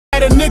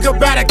at a nigga,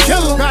 better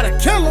kill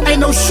him. Ain't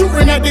no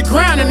shooting at the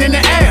ground and in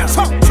the air.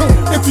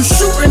 If you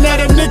shooting at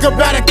a nigga,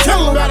 better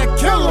kill him.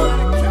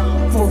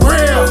 For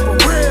real.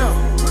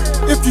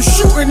 If you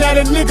shooting at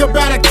a nigga,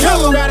 better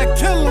kill him.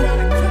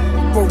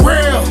 For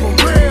real.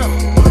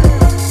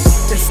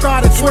 It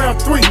started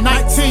 12/3,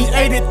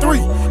 1983.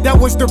 That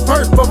was the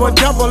birth of a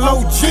double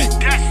OG.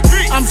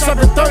 I'm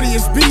 730,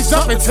 it's B's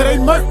up until they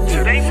murk me.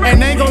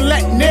 And they ain't gon'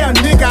 let nail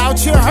nigga out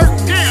here hurt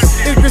me.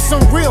 It's been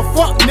some real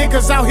fuck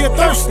niggas out here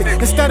thirsty.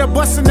 Instead of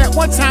busting at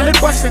one time, they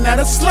busting at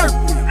a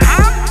Slurpee.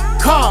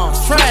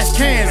 Cars, trash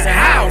cans, and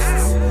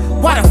houses.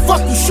 Why the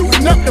fuck you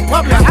shooting up the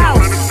public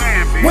houses?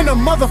 When the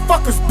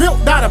motherfuckers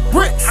built out of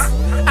bricks.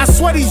 I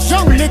swear these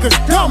young niggas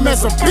dumb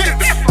as a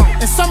bitch.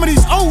 And some of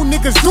these old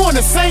niggas doing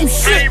the same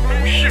shit.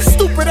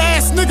 Stupid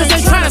ass niggas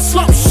ain't trying to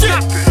slump shit.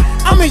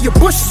 I'm in your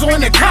bushes or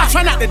in the car,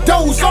 try not to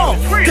doze off.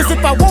 Cause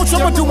if I want you,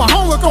 I'ma do my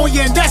homework on you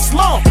and that's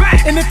law.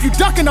 And if you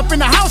ducking up in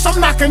the house, I'm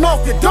knocking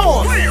off your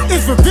door.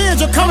 It's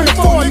revenge or coming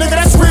for a nigga,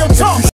 that's real talk.